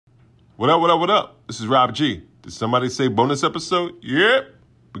What up, what up, what up? This is Rob G. Did somebody say bonus episode? Yep.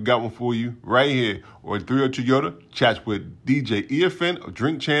 We got one for you right here. Or 302 Yoda chats with DJ EFN of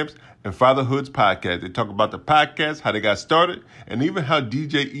Drink Champs and Fatherhood's podcast. They talk about the podcast, how they got started, and even how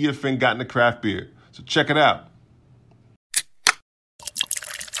DJ EFN got into craft beer. So check it out.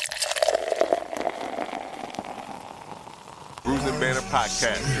 Brews and Banner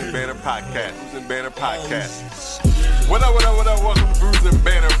Podcast. Banner Podcast. Brews and Banner Podcast. What up, what up, what up? Welcome to Brews and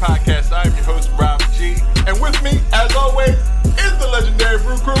Banner Podcast. I'm your host, Rob G. And with me, as always, is the legendary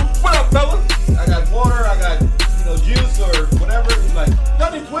Brew Crew. What up, fellas? I got water, I got, juice or whatever. He's like,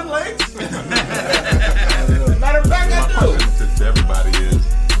 y'all need twin legs? Matter of fact, I do. My question to everybody is,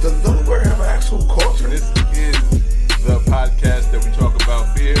 does Delaware have an actual culture? This is the podcast that we talk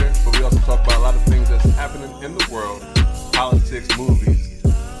about beer, but we also talk about a lot of things that's happening in the world. Politics, movies,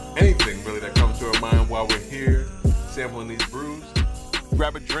 anything really that comes to our mind while we're here sampling these brews.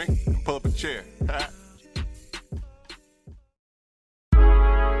 Grab a drink and pull up a chair.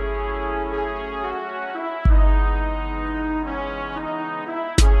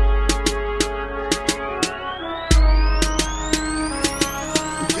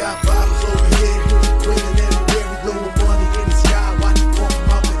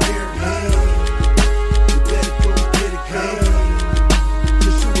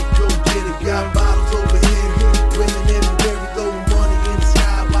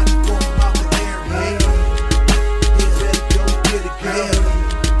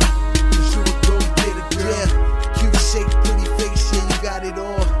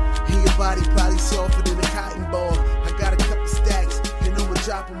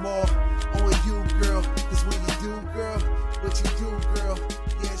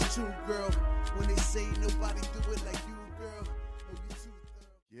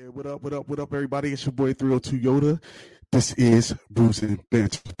 What up, everybody? It's your boy 302 Yoda. This is Brews and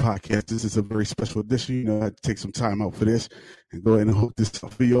Banter Podcast. This is a very special edition. I had to take some time out for this and go ahead and hook this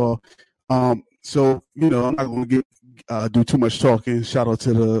up for y'all. So I'm not going to do too much talking. Shout out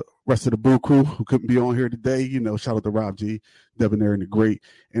to the rest of the Brew Crew who couldn't be on here today. Shout out to Rob G, Debonair and the Great,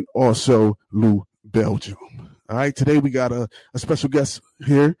 and also Lou Belgium. All right, today we got a special guest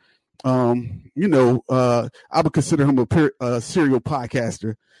here. I would consider him a serial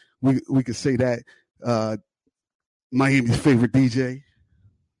podcaster. We could say that. Miami's favorite DJ,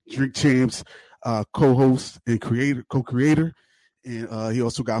 Drink Champs, co-host and co-creator. And he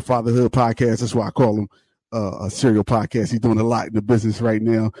also got Fatherhood podcast. That's why I call him a serial podcast. He's doing a lot in the business right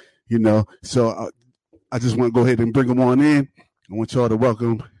now, So I just want to go ahead and bring him on in. I want y'all to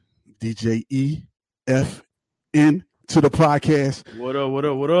welcome DJ EFN to the podcast. What up?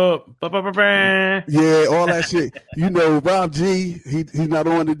 Yeah, all that shit. Rob G, he's not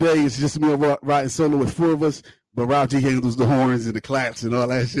on today. It's just me riding solo with four of us. But Rob G handles the horns and the claps and all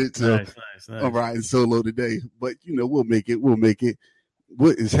that shit. So nice. I'm riding solo today. But, we'll make it.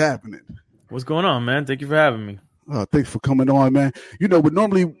 What is happening? What's going on, man? Thank you for having me. Thanks for coming on, man. But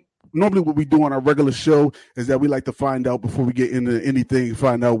normally what we do on our regular show is that we like to find out before we get into anything,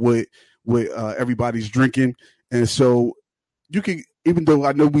 find out what everybody's drinking. And so you can, even though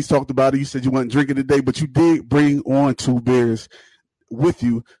I know we talked about it, you said you weren't drinking today, but you did bring on two beers with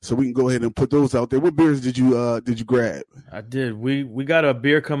you, so we can go ahead and put those out there. What beers did you grab? I did. We got a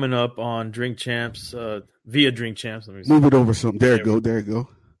beer coming up on Drink Champs, via Drink Champs. Let me move it over some. There you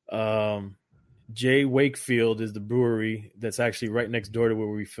go. J. Wakefield is the brewery that's actually right next door to where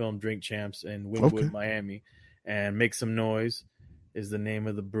we filmed Drink Champs in Wynwood, Miami. And Make Some Noise is the name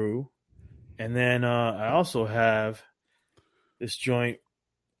of the brew. And then I also have this joint,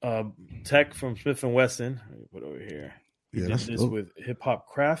 Tech from Smith & Wesson. Let me put it over here. Yeah, did this with Hip Hop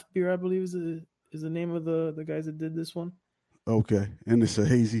Craft Beer, I believe is the name of the guys that did this one. Okay, and it's a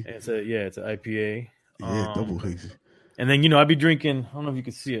hazy. It's an IPA. Yeah, double hazy. And then I'll be drinking. I don't know if you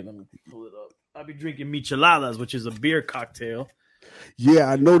can see it. Let me pull it up. I'll be drinking micheladas, which is a beer cocktail. Yeah,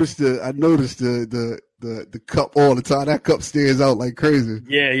 I noticed the cup all the time. That cup stands out like crazy.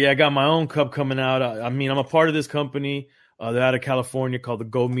 Yeah. I got my own cup coming out. I'm a part of this company. They're out of California called the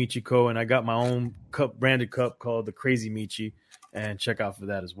Go Michi Co. And I got my own branded cup called the Crazy Michi. And check out for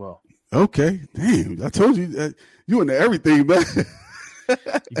that as well. Okay. Damn. I told you you into everything, man. You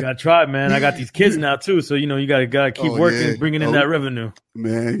got to try it, man. I got these kids now, too. So, you got to keep working, bringing in that revenue.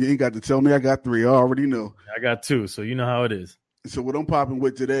 Man, you ain't got to tell me I got 3. I already know. I got 2. So, you know how it is. So what I'm popping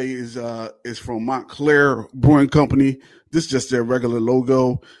with today is from Montclair Brewing Company. This is just their regular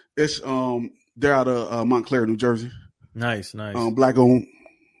logo. It's they're out of Montclair, New Jersey. Nice. Black owned.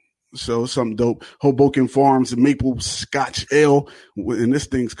 So something dope. Hoboken Farms Maple Scotch Ale, and this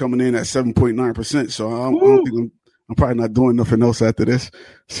thing's coming in at 7.9%. So I don't I'm probably not doing nothing else after this.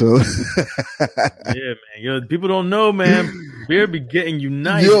 So yeah, man. People don't know, man. Beer be getting you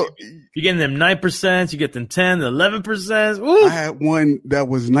nice. You're getting them 9%. You get them 10, 11%. I had one that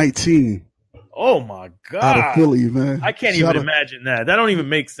was 19. Oh my God! Out of Philly, man. I can't even imagine that. That don't even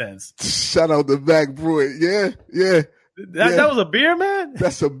make sense. Shout out to Back Brewing. Yeah. That was a beer, man.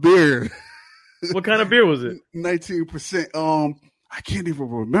 That's a beer. What kind of beer was it? 19%. I can't even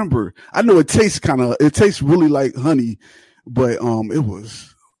remember. I know it tastes really like honey, but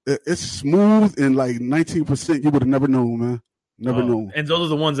it's smooth and like 19%. You would have never known, man. Never known. And those are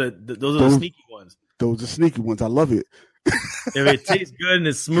the ones those are the sneaky ones. Those are sneaky ones. I love it. If it tastes good and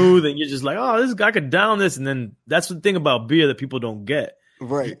it's smooth and you're just like, oh, this guy could down this. And then that's the thing about beer that people don't get.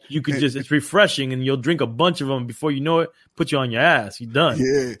 Right. You could it's refreshing and you'll drink a bunch of them before you know it, put you on your ass. You're done.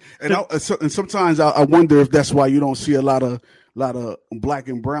 Yeah. And sometimes I wonder if that's why you don't see a lot of black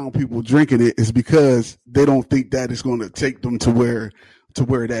and brown people drinking it, is because they don't think that it's going to take them to where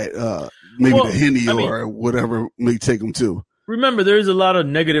that maybe the Henny or whatever may take them to. Remember, there's a lot of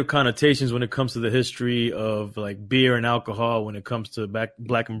negative connotations when it comes to the history of like beer and alcohol when it comes to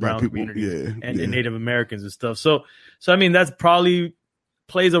black and brown communities and Native Americans and stuff. So I mean, that's probably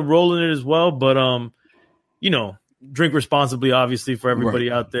plays a role in it as well. But drink responsibly, obviously, for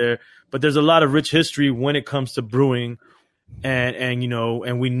everybody out there. But there's a lot of rich history when it comes to brewing,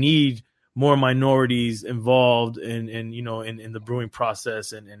 and we need more minorities involved in the brewing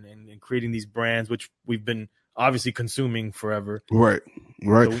process and creating these brands, which we've been obviously consuming forever. Right. So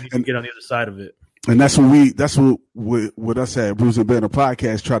we need to get on the other side of it. And that's what us at Brews and Banter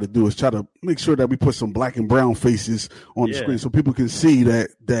Podcast try to do, is try to make sure that we put some black and brown faces on the screen so people can see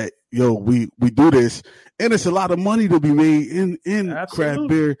that we do this, and it's a lot of money to be made in craft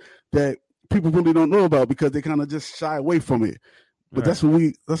beer that people really don't know about because they kind of just shy away from it. But that's what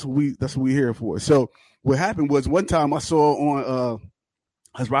we here for. So what happened was, one time I saw on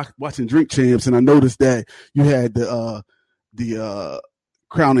I was watching Drink Champs, and I noticed that you had the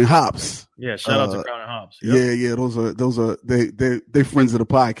Crown and Hops. Yeah, shout out to Crown and Hops. Yep. Yeah, those are they friends of the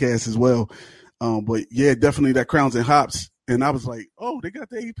podcast as well. But yeah, definitely that Crowns and Hops. And I was like, oh, they got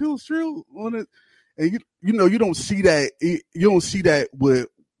the 8 Pills Trill on it. And you don't see that. You don't see that with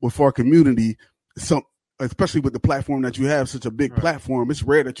our community. Especially with the platform that you have, such a big platform. It's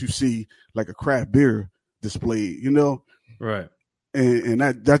rare that you see like a craft beer displayed. Right. And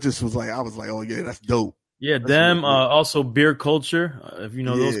that just was like, I was like, oh yeah, that's dope. Yeah, that's also Beer Culture. If you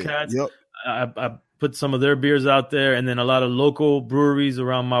know those cats, yep. I put some of their beers out there, and then a lot of local breweries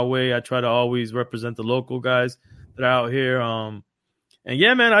around my way. I try to always represent the local guys that are out here. And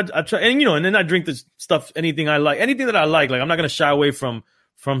yeah, man, I try, and then I drink this stuff, anything that I like. Like, I'm not gonna shy away from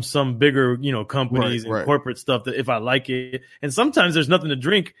some bigger, companies and corporate stuff that if I like it. And sometimes there's nothing to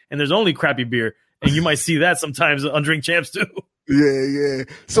drink, and there's only crappy beer, and you might see that sometimes on Drink Champs too. Yeah.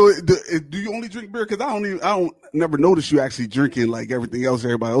 So do you only drink beer? Because I don't never notice you actually drinking like everything else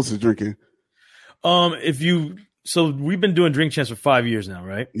everybody else is drinking. So we've been doing Drink Champs for 5 years now,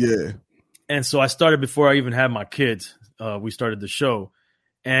 right? Yeah. And so I started before I even had my kids. We started the show,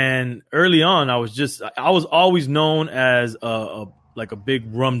 and early on, I was always known as a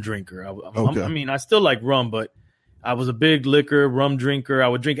big rum drinker. I mean, I still like rum, but I was a big rum drinker. I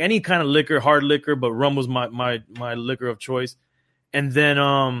would drink any kind of liquor, hard liquor, but rum was my liquor of choice. And then,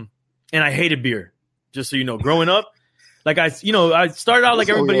 and I hated beer, just so you know. Growing up, like I started out like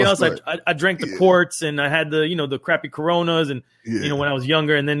everybody else. I drank the quarts, and I had the crappy Coronas, and when I was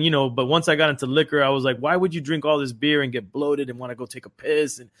younger. And then but once I got into liquor, I was like, why would you drink all this beer and get bloated and want to go take a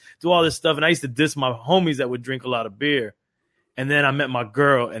piss and do all this stuff? And I used to diss my homies that would drink a lot of beer. And then I met my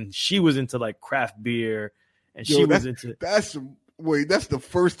girl, and she was into like craft beer, and that's the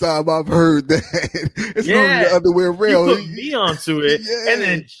first time I've heard that. It's normally the other way around. You put me onto it, and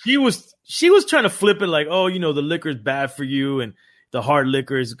then she was trying to flip it like, oh, the liquor is bad for you, and the hard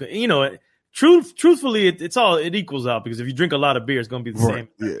liquor is, truthfully, it equals out, because if you drink a lot of beer, it's going to be the same.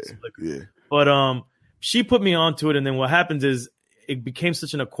 Yeah. But she put me onto it, and then what happens is it became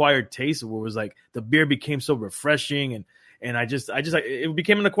such an acquired taste, where it was like the beer became so refreshing, and I just it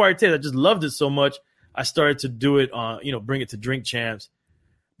became an acquired taste. I just loved it so much. I started to do it on, bring it to Drink Champs,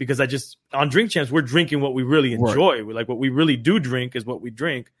 because on Drink Champs, we're drinking what we really enjoy. We're like, what we really do drink is what we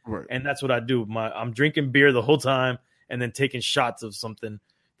drink. Right. And that's what I do. I'm drinking beer the whole time, and then taking shots of something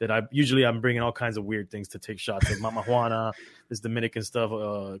that I'm bringing all kinds of weird things to take shots of. Mama Juana, this Dominican stuff,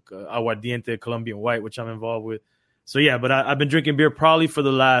 aguardiente, Colombian white, which I'm involved with. So yeah, but I've been drinking beer probably for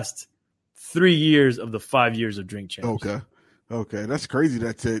the last 3 years of the 5 years of Drink Champs. Okay, that's crazy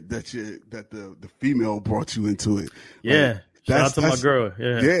that the female brought you into it. Yeah, Shout out to my girl.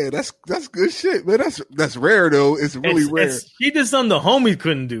 Yeah, that's good shit, man. That's rare though. It's really rare. She did something the homies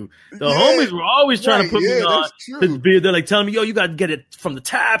couldn't do. The homies were always trying to put me on the beer. They're like telling me, "Yo, you got to get it from the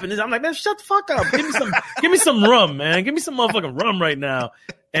tap." And I'm like, "Man, shut the fuck up. Give me some rum, man. Give me some motherfucking rum right now."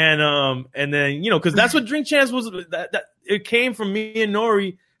 And then because that's what Drink Champs was. That it came from me and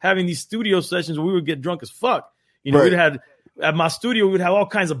Nori having these studio sessions where we would get drunk as fuck. We'd had. At my studio, we'd have all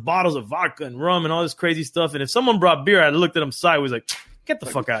kinds of bottles of vodka and rum and all this crazy stuff. And if someone brought beer, I looked at them sideways like, get the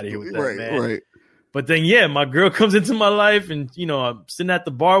fuck out of here with that, man. Right. But then, my girl comes into my life and, I'm sitting at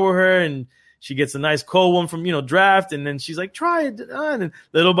the bar with her and she gets a nice cold one from, Draft. And then she's like, try it. And then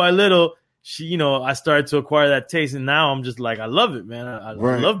little by little, I started to acquire that taste. And now I'm just like, I love it, man. I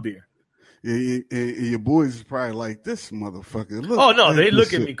love beer. Yeah, your boys is probably like, this motherfucker. Look, oh, no, they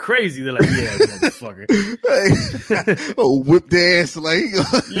look at me crazy. They're like, yeah, motherfucker. Whip their ass like.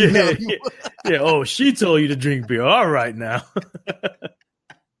 Yeah. Oh, she told you to drink beer. All right now.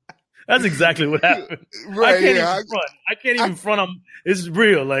 That's exactly what happened. Right, I can't even front them. It's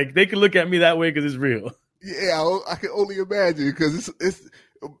real. Like, they can look at me that way because it's real. Yeah, I can only imagine because it's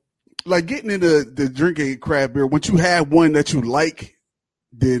like getting into the drinking craft beer. Once you have one that you like,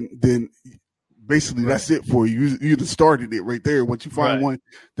 then basically that's it for you. You just started it right there. Once you find one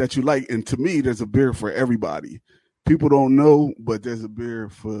that you like, and to me, there's a beer for everybody. People don't know, but there's a beer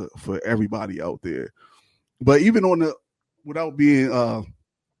for everybody out there. But even without being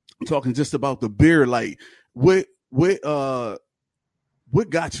talking just about the beer, like what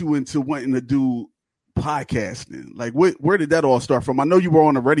got you into wanting to do podcasting? Like where did that all start from? I know you were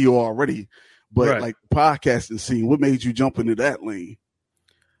on the radio already, but like podcasting scene, what made you jump into that lane?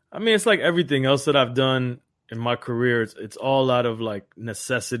 I mean, it's like everything else that I've done in my career. It's all out of like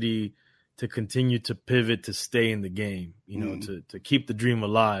necessity to continue to pivot, to stay in the game, to keep the dream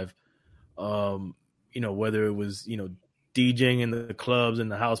alive. Whether it was, DJing in the clubs and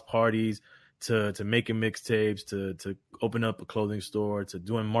the house parties, to making mixtapes, to open up a clothing store, to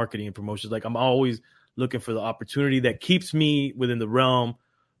doing marketing and promotions. Like I'm always looking for the opportunity that keeps me within the realm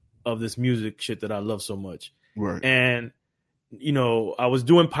of this music shit that I love so much. Right. And I was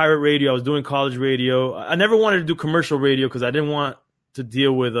doing pirate radio. I was doing college radio. I never wanted to do commercial radio because I didn't want to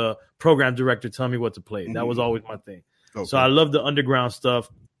deal with a program director telling me what to play. That was always my thing. Okay. So I loved the underground stuff.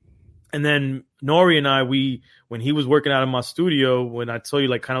 And then Nori and I, when he was working out of my studio, when I told you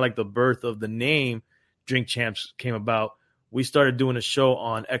like kind of like the birth of the name Drink Champs came about, we started doing a show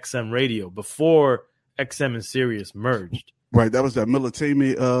on XM radio before XM and Sirius merged. Right. That was that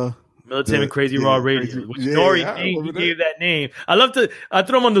Militainment Crazy Raw Radio, which Nori gave that name. I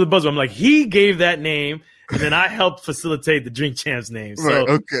throw him under the bus. I'm like, he gave that name, and then I helped facilitate the Drink Champs name. So, right,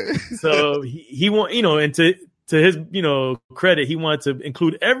 okay. So he want, and to his, credit, he wanted to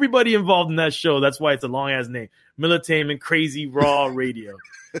include everybody involved in that show. That's why it's a long ass name, Militainment Crazy Raw Radio.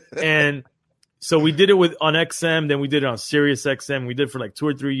 And so we did it on XM, then we did it on Sirius XM. We did it for like 2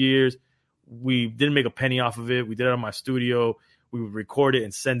 or 3 years. We didn't make a penny off of it. We did it on my studio. We would record it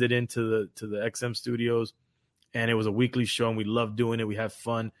and send it into the XM studios. And it was a weekly show, and we loved doing it. We had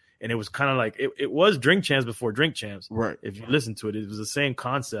fun. And it was kind of like, it was Drink Champs before Drink Champs. Right. If you listen to it, it was the same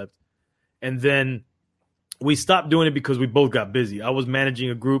concept. And then we stopped doing it because we both got busy. I was managing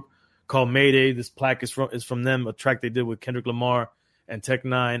a group called Mayday. This plaque is from them, a track they did with Kendrick Lamar and Tech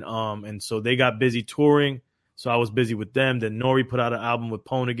Nine. And so they got busy touring. So I was busy with them. Then Nori put out an album with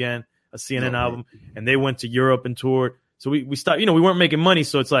Pone again, a CNN album. And they went to Europe and toured. So we stopped, we weren't making money.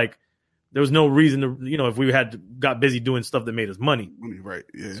 So it's like, there was no reason to, if we got busy doing stuff that made us money. Right.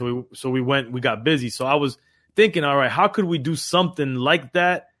 Yeah. So we got busy. So I was thinking, all right, how could we do something like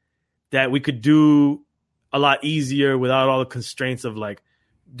that we could do a lot easier without all the constraints of like,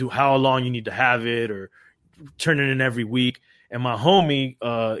 how long you need to have it or turning in every week. And my homie,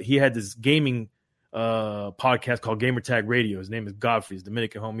 he had this gaming podcast called Gamer Tag Radio. His name is Godfrey, he's a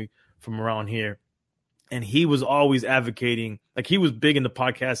Dominican homie from around here. And he was always advocating, like he was big into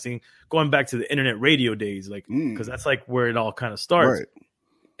podcasting, going back to the internet radio days, like, because that's like where it all kind of starts. Right.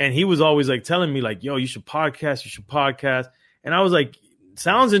 And he was always like telling me like, yo, you should podcast. And I was like,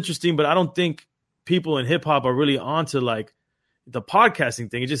 sounds interesting, but I don't think people in hip hop are really onto like the podcasting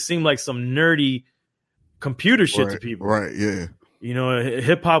thing. It just seemed like some nerdy computer shit to people. Right. Yeah.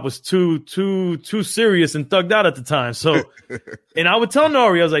 Hip hop was too serious and thugged out at the time. So, and I would tell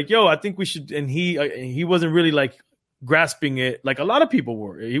Nori, I was like, yo, I think we should. And he wasn't really like grasping it like a lot of people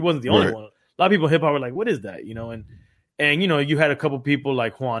were. He wasn't the only one. A lot of people in hip hop were like, what is that? And you had a couple people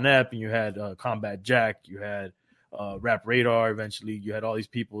like Juan Epp, and you had Combat Jack, you had Rap Radar. Eventually, you had all these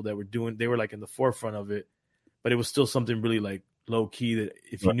people that they were like in the forefront of it, but it was still something really like low key that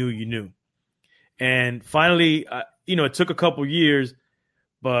if you knew, you knew. And finally, it took a couple years,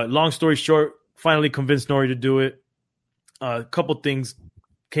 but long story short, finally convinced Nori to do it. A couple things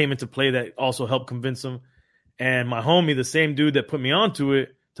came into play that also helped convince him. And my homie, the same dude that put me onto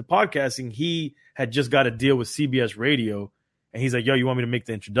it, to podcasting, he had just got a deal with CBS Radio. And he's like, yo, you want me to make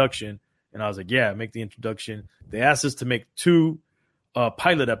the introduction? And I was like, yeah, make the introduction. They asked us to make 2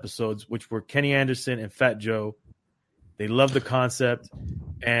 pilot episodes, which were Kenny Anderson and Fat Joe. They loved the concept,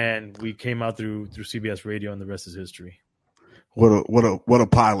 and we came out through CBS Radio, and the rest is history. What a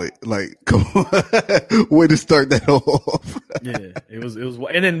pilot! Like, come on. Way to start that off. Yeah, it was,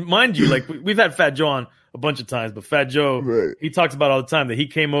 and then mind you, like we've had Fat Joe on a bunch of times, but Fat Joe, right, he talks about all the time that he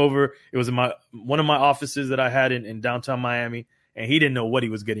came over. It was in one of my offices that I had in downtown Miami, and he didn't know what he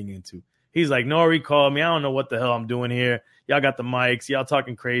was getting into. He's like, Nori called me. I don't know what the hell I'm doing here. Y'all got the mics. Y'all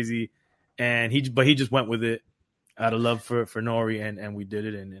talking crazy, and he just went with it out of love for Nori, and we did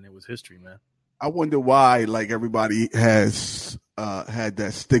it, and it was history, man. I wonder why, like, everybody has had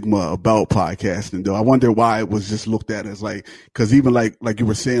that stigma about podcasting, though. I wonder why it was just looked at as like, because even like you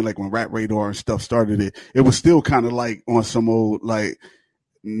were saying, like when Rap Radar and stuff started it was still kind of like on some old, like,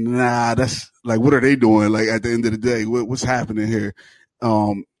 nah, that's like, what are they doing? Like, at the end of the day, what's happening here?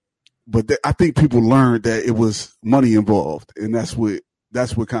 But I think people learned that it was money involved, and that's what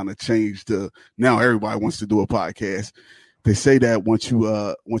kind of changed. Now everybody wants to do a podcast. They say that once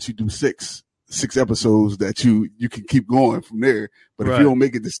you do six episodes, that you can keep going from there. But if you don't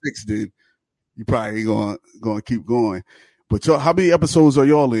make it to 6, then you probably ain't gonna keep going. But y'all, how many episodes are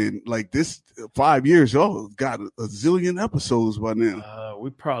y'all in? Like this 5 years, y'all got a zillion episodes by now.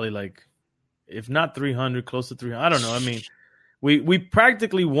 We probably like, if not 300, close to 300. I don't know. I mean, we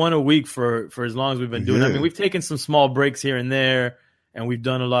practically one a week for as long as we've been doing it. I mean, we've taken some small breaks here and there, and we've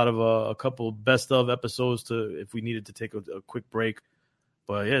done a lot of a couple best of episodes if we needed to take a quick break.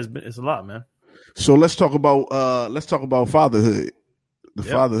 But yeah, it's a lot, man. So let's talk about fatherhood, the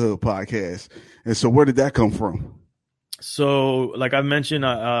Fatherhood podcast. And so where did that come from? So like I mentioned,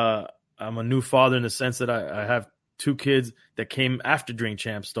 I'm a new father in the sense that I have 2 kids that came after Drink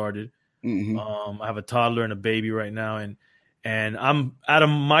Champs started. Mm-hmm. I have a toddler and a baby right now, and I'm out of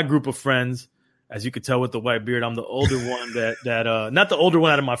my group of friends. As you could tell with the white beard, I'm the older one that not the older one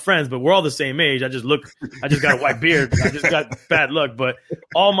out of my friends, but we're all the same age. I just got a white beard. I just got bad luck. But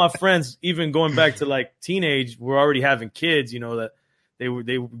all my friends, even going back to like teenage, were already having kids, that they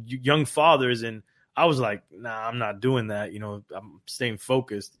were young fathers. And I was like, nah, I'm not doing that. I'm staying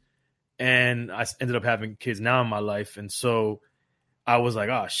focused. And I ended up having kids now in my life. And so I was like,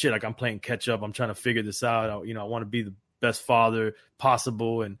 oh shit, like I'm playing catch up. I'm trying to figure this out. I want to be the best father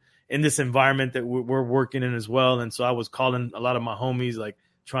possible. And in this environment that we're working in as well. And so I was calling a lot of my homies, like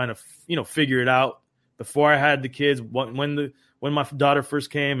trying to, figure it out before I had the kids, when my daughter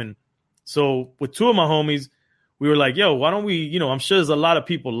first came. And so with 2 of my homies, we were like, yo, why don't we, I'm sure there's a lot of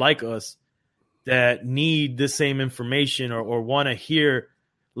people like us that need the same information or want to hear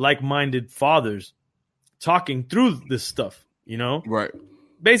like-minded fathers talking through this stuff, Right.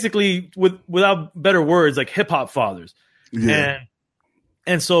 Basically without better words, like hip hop fathers. Yeah.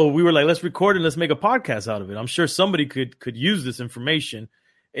 And so we were like, let's record it. Let's make a podcast out of it. I'm sure somebody could use this information,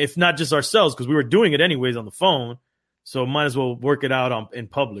 if not just ourselves, because we were doing it anyways on the phone. So might as well work it out in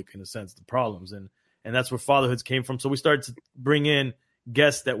public, in a sense, the problems. And that's where Fatherhoods came from. So we started to bring in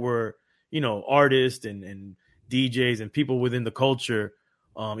guests that were, artists and DJs and people within the culture.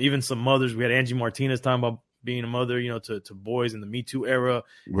 Even some mothers. We had Angie Martinez talking about being a mother, to boys in the Me Too era,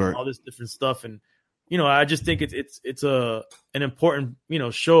 right, and all this different stuff. And I just think it's an important,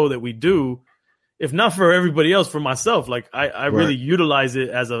 show that we do, if not for everybody else, for myself. Like I really utilize it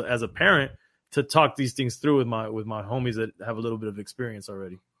as a parent to talk these things through with my homies that have a little bit of experience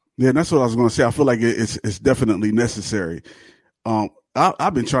already. Yeah, that's what I was going to say. I feel like it's definitely necessary.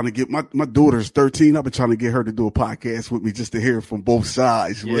 I've been trying to get my daughter's 13. I've been trying to get her to do a podcast with me just to hear from both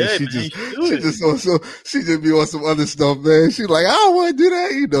sides. Yeah, she just be on some other stuff, man. She's like, I don't want to do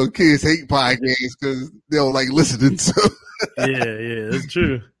that. Kids hate podcasts because they don't like listening to. Yeah, that's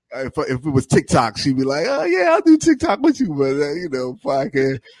true. If it was TikTok, she'd be like, oh yeah, I'll do TikTok with you, but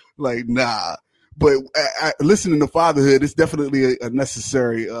podcast, like, nah. But listening to fatherhood, it's definitely a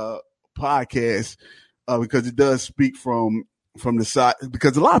necessary podcast because it does speak from the side,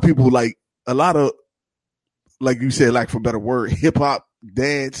 because a lot of people, like you said, like, for better word, hip hop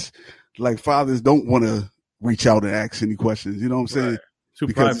dads, like fathers, don't want to reach out and ask any questions. You know what I'm saying? Right. Too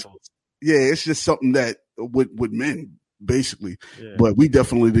prideful. Yeah, it's just something that with men, basically. Yeah. But we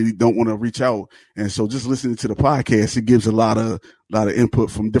definitely don't want to reach out. And so just listening to the podcast, it gives a lot of input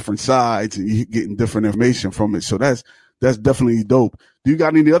from different sides, and you're getting different information from it. So that's That's definitely dope. Do you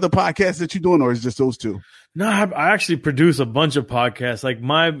got any other podcasts that you're doing, or is it just those two? No, I actually produce a bunch of podcasts. Like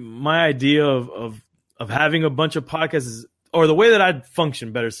my idea of having a bunch of podcasts is, or the way that I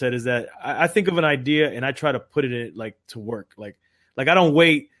function, better said, is that I think of an idea and I try to put it in, like, to work. Like I don't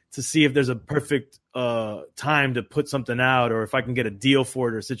wait to see if there's a perfect time to put something out, or if I can get a deal for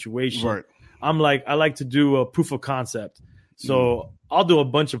it or a situation. Right. I like to do a proof of concept. So I'll do a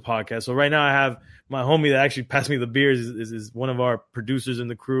bunch of podcasts. So right now I have my homie that actually passed me the beers is one of our producers in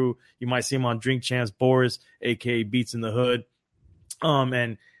the crew. You might see him on Drink Champs, Boris, aka Beats in the Hood.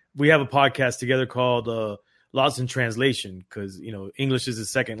 And we have a podcast together called Lost in Translation, because, you know, English is his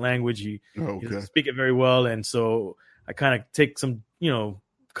second language. He doesn't speak it very well, and so I kind of take some, you know,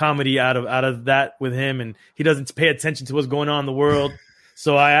 comedy out of that with him, and he doesn't pay attention to what's going on in the world.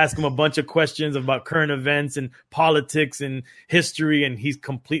 So I ask him a bunch of questions about current events and politics and history, and he's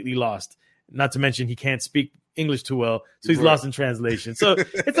completely lost. Not to mention he can't speak English too well, so he's lost in translation. So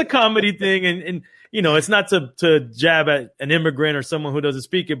it's a comedy thing, and you know, it's not to jab at an immigrant or someone who doesn't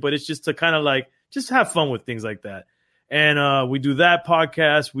speak it, but it's just to kind of like just have fun with things like that. And we do that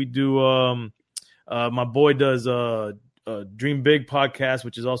podcast. We do my boy does Dream Big podcast,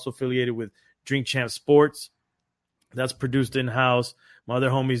 which is also affiliated with Drink Champ Sports. That's produced in house. My other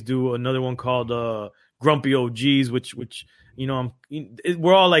homies do another one called Grumpy OGs, which you know,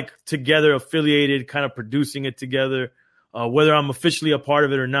 we're all like together, affiliated, kind of producing it together. Whether I'm officially a part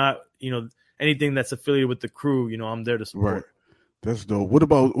of it or not, you know, anything that's affiliated with the crew, you know, I'm there to support. Right. That's dope. What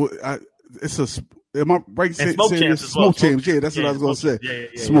about am I right? And Smoke Champs. Smoke Champs. Yeah, that's what I was gonna say. Yeah,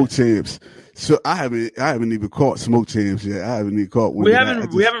 Smoke Champs. So I haven't even caught Smoke Champs yet. I haven't even caught one. We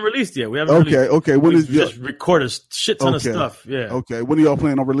haven't released yet. Okay. When is just record a shit ton of stuff? Yeah. Okay. When are y'all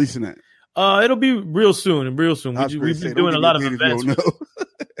planning on releasing that? It'll be real soon. We've been doing a lot of events.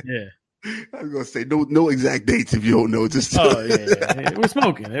 Yeah. I was gonna say no exact dates if you don't know. Just yeah. We're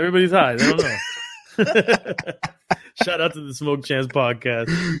smoking. Everybody's high. They don't know. Shout out to the Smoke Champs podcast.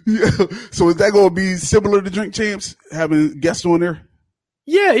 Yeah. So is that gonna be similar to Drink Champs, having guests on there?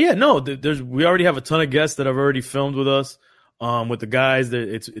 Yeah. No, we already have a ton of guests that have already filmed with us. With the guys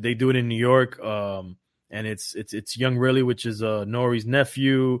they do it in New York. And it's Young Really, which is Nori's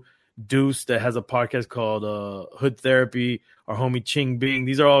nephew. Deuce, that has a podcast called Hood Therapy. Our homie Ching Bing.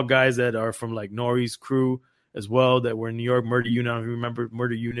 These are all guys that are from like Nori's crew as well, that were in New York. Murder Unit, I don't know if you remember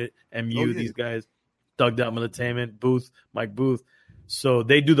Murder Unit, MU. Yeah. These guys, Thugged Out Militainment, Booth, Mike Booth. So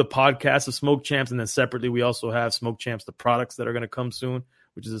they do the podcast of Smoke Champs, and then separately we also have Smoke Champs, the products that are going to come soon,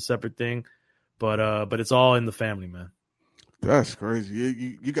 which is a separate thing. But it's all in the family, man. That's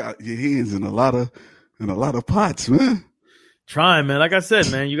crazy. You got your hands in a lot of pots, man. Trying, man. Like I said,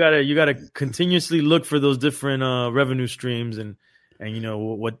 man, you gotta continuously look for those different revenue streams, and you know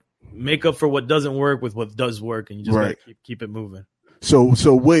what make up for what doesn't work with what does work, and you just gotta keep it moving. So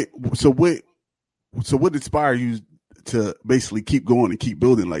what inspired you to basically keep going and keep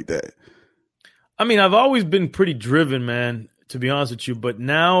building like that? I mean, I've always been pretty driven, man, to be honest with you, but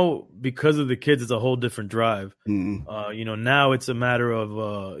now because of the kids, it's a whole different drive. Mm-hmm. You know, now it's a matter of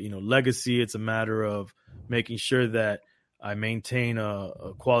legacy. It's a matter of making sure that I maintain a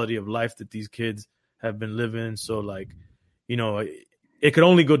quality of life that these kids have been living. So, like, you know, it could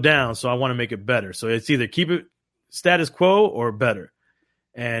only go down. So I want to make it better. So it's either keep it status quo or better.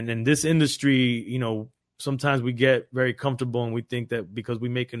 And in this industry, you know, sometimes we get very comfortable and we think that because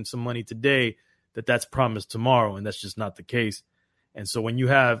we're making some money today, that's promised tomorrow. And that's just not the case. And so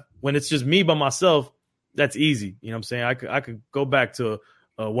when it's just me by myself, that's easy. You know what I'm saying? I could go back to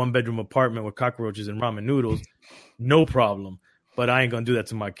a 1-bedroom apartment with cockroaches and ramen noodles, no problem. But I ain't going to do that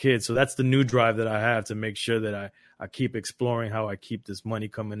to my kids. So that's the new drive that I have, to make sure that I keep exploring how I keep this money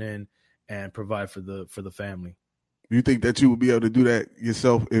coming in and provide for the family. You think that you would be able to do that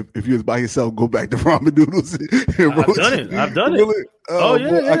yourself if you was by yourself, go back to ramen noodles? I've done it. Really?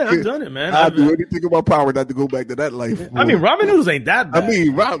 I've done it, man. I'd do anything in my power not to go back to that life. Boy. I mean, ramen noodles ain't that bad. I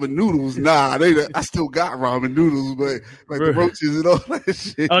mean, ramen noodles, I still got ramen noodles, but like the roaches and all that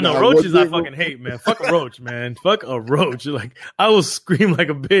shit. Oh, no, roaches I fucking hate, man. Fuck a roach, man. Fuck a roach. Like, I will scream like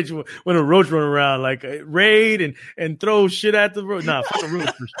a bitch when a roach run around, like raid and throw shit at the roach. Nah, fuck a roach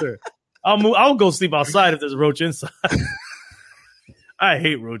for sure. I'll go sleep outside if there's a roach inside. I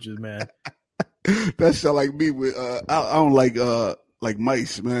hate roaches, man. That's shit like me with I don't like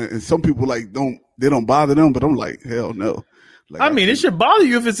mice, man. And some people don't bother them, but I'm like, hell no. Like, I mean, it should bother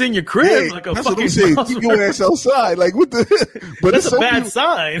you if it's in your crib, like a that's fucking what I'm saying. Keep your ass outside, like what the? But that's a bad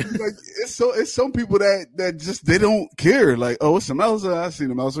sign. Like it's some people that just they don't care. Like, oh, it's a mouse. I seen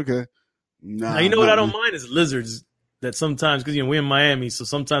a mouse. Okay. Nah, now, you know what I don't mind is lizards. That sometimes, because, you know, we're in Miami, so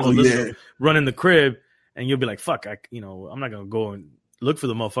sometimes the lizards run in the crib, and you'll be like, fuck, I'm not gonna go and look for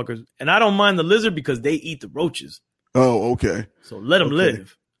the motherfuckers. And I don't mind the lizard because they eat the roaches. Oh, okay. So let them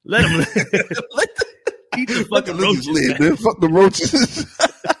live. Let them live. Eat the fucking roaches. Live, man. Fuck the roaches.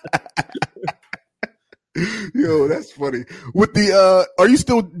 Yo, that's funny. With the are you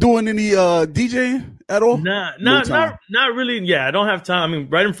still doing any DJing at all? Not really. Yeah, I don't have time. I mean,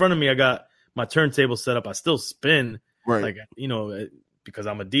 right in front of me, I got my turntable set up. I still spin, right? Like, because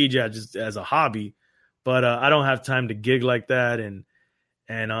I'm a DJ, just as a hobby. But I don't have time to gig like that, and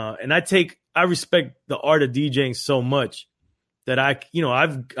I respect the art of DJing so much that I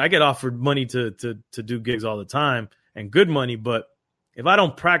get offered money to do gigs all the time and good money, but if I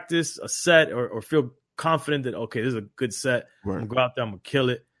don't practice a set or feel confident that, okay, this is a good set, right, I'm gonna go out there, I'm gonna kill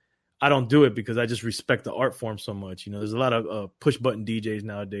it, I don't do it because I just respect the art form so much. There's a lot of push button DJs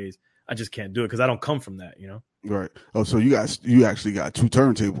nowadays. I just can't do it because I don't come from that. Right. Oh, so you actually got 2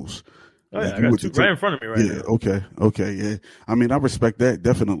 turntables. Oh, yeah, I got 2 right in front of me right now. Okay, yeah. I mean, I respect that,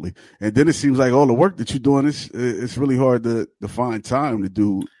 definitely. And then it seems like all the work that you're doing, it's really hard to find time to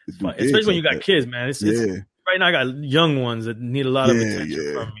do especially when you got kids, man. It's right now I got young ones that need a lot of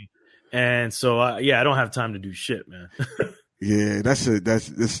attention from me. And so, I don't have time to do shit, man. Yeah, that's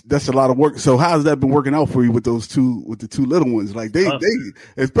a lot of work. So how's that been working out for you with the 2 little ones? Like they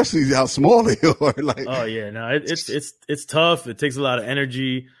especially how small they are. Like, oh yeah, no, it's tough. It takes a lot of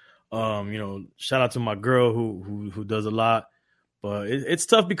energy. Shout out to my girl who does a lot, but it's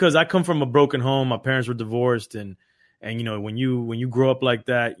tough because I come from a broken home. My parents were divorced, and when you grow up like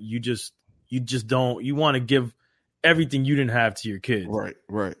that, you just don't, you want to give everything you didn't have to your kids.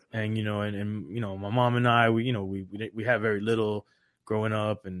 Right. And my mom and I, we had very little growing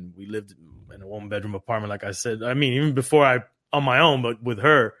up, and we lived in a 1-bedroom apartment, like I said. I mean, even before I on my own, but with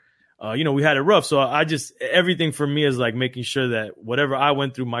her, we had it rough. So everything for me is like making sure that whatever I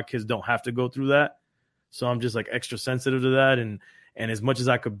went through, my kids don't have to go through that. So I'm just like extra sensitive to that. And as much as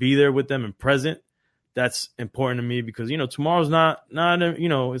I could be there with them and present, that's important to me because, tomorrow's not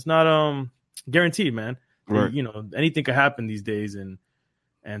it's not guaranteed, man. Right. Anything could happen these days.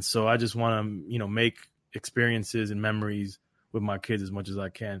 And so I just want to, make experiences and memories with my kids as much as I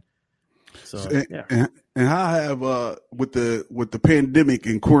can. So, yeah. And how have with the pandemic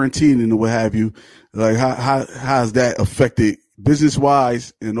and quarantine and what have you, like how has that affected business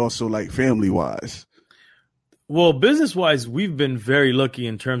wise and also like family wise? Well, business wise, we've been very lucky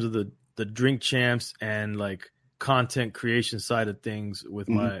in terms of the Drink Champs and like content creation side of things with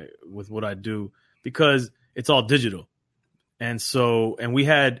with what I do, because it's all digital. And we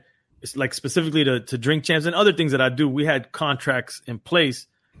had, it's like specifically to Drink Champs and other things that I do, we had contracts in place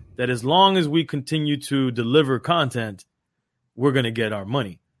that as long as we continue to deliver content, we're going to get our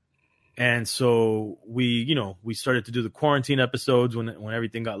money. And so we started to do the quarantine episodes when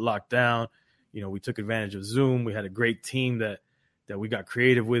everything got locked down. We took advantage of Zoom. We had a great team that we got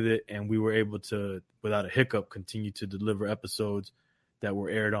creative with it, and we were able to, without a hiccup, continue to deliver episodes that were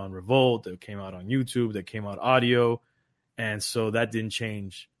aired on Revolt, that came out on YouTube, that came out audio. And so that didn't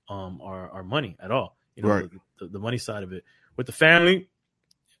change our money at all. Right. The money side of it. With the family,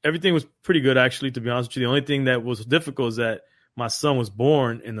 everything was pretty good, actually, to be honest with you. The only thing that was difficult is that my son was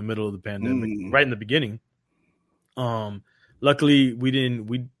born in the middle of the pandemic, right in the beginning. Luckily, we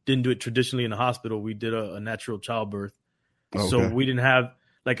didn't do it traditionally in the hospital. We did a natural childbirth. Okay. So we didn't have,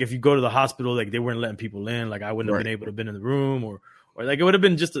 like, if you go to the hospital, like, they weren't letting people in. Like, I wouldn't have been able to have been in the room, or like, it would have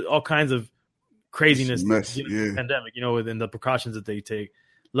been just all kinds of craziness, pandemic, within the precautions that they take.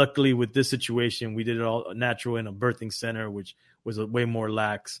 Luckily, with this situation, we did it all natural in a birthing center, which was way more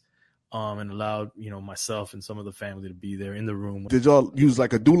lax, and allowed, myself and some of the family to be there in the room. Did y'all use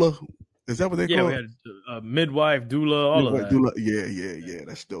like a doula? Is that what they call it? Yeah, we had a midwife, doula, all of that. Doula. Yeah.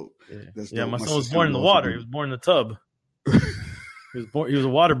 That's dope. Yeah, that's dope. My son was born in the water. He was born in the tub. He was a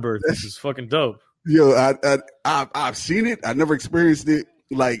water birth. This is fucking dope. Yo, I've seen it. I never experienced it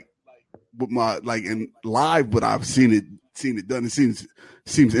like with my in live, but I've seen it done. It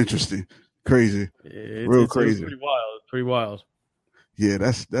seems interesting, crazy, real crazy. It's pretty wild. Yeah,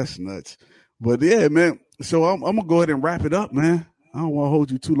 that's nuts. But yeah, man. So I'm gonna go ahead and wrap it up, man. I don't want to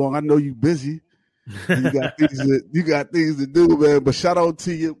hold you too long. I know you busy. You got things to do, man. But shout out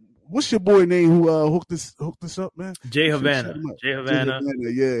to you. What's your boy name who hooked this up, man? Jay Havana.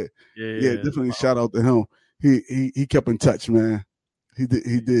 Yeah. Definitely shout out to him. He kept in touch, man. He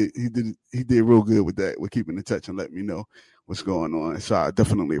did real good with that, with keeping in touch and letting me know what's going on. So I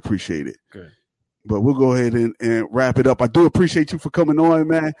definitely appreciate it. Good. But we'll go ahead and wrap it up. I do appreciate you for coming on,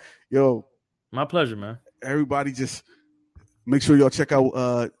 man. Yo, my pleasure, man. Everybody just make sure y'all check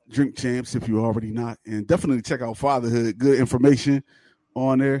out Drink Champs if you're already not, and definitely check out Fatherhood. Good information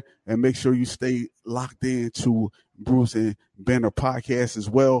on there, and make sure you stay locked in to Bruce and Banner podcast as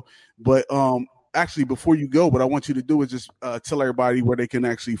well. But actually, before you go, what I want you to do is just tell everybody where they can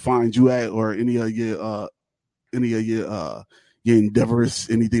actually find you at, or any of your endeavors,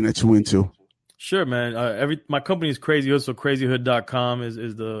 anything that you're into. Sure, man. My company is Crazy Hood, so crazyhood.com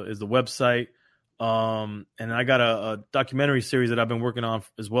is the website. And I got a documentary series that I've been working on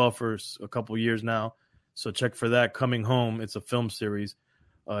as well for a couple of years now. So check for that. Coming Home. It's a film series.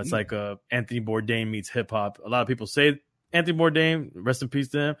 It's like Anthony Bourdain meets hip hop. A lot of people say Anthony Bourdain, rest in peace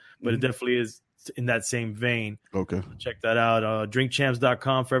to him, but it definitely is in that same vein. Okay. So check that out.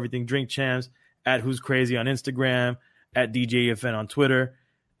 Drinkchamps.com for everything Drink Champs, at Who's Crazy on Instagram, at DJ EFN on Twitter.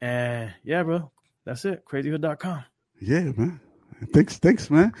 And yeah, bro, that's it. Crazyhood.com. Yeah, man.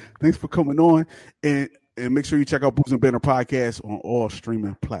 Thanks, man. Thanks for coming on. And make sure you check out Bruce and Banner podcast on all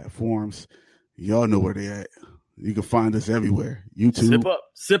streaming platforms. Y'all know where they at. You can find us everywhere. YouTube.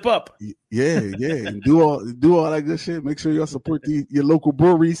 Sip up. Yeah. And do all that good shit. Make sure y'all support your local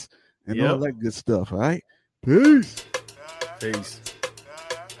breweries and all that good stuff. All right. Peace.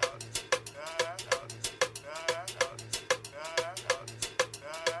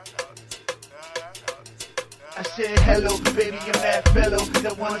 I said hello, baby, I'm that fellow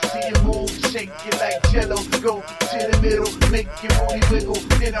that wanna see you move, shake it like jello. Go to the middle, make your booty wiggle.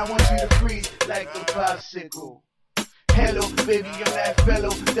 Then I want you to freeze like a popsicle. Hello, baby, I'm that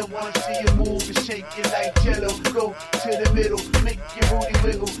fellow that wanna see you move and shake it like jello. Go to the middle, make your booty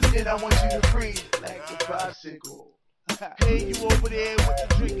wiggle. Then I want you to freeze like a popsicle. Hey, you over there with the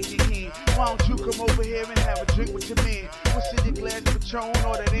drink in your hand. Why don't you come over here and have a drink with your man? What's in your glass, Patron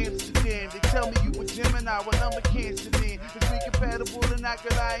or that Amsterdam? They tell me you a Gemini, well I'm a Cancer man. If we compatible or not,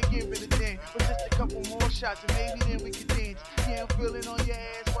 girl, I ain't giving a damn. But just a couple more shots and maybe then we can dance. Yeah, I'm feeling on your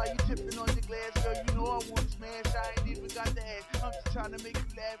ass while you tipping on your glass. Girl, you know I want to smash, I ain't even got the ass. I'm just trying to make you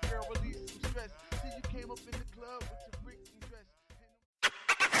laugh, girl, release some stress. See, you came up in the club with your freaking dress.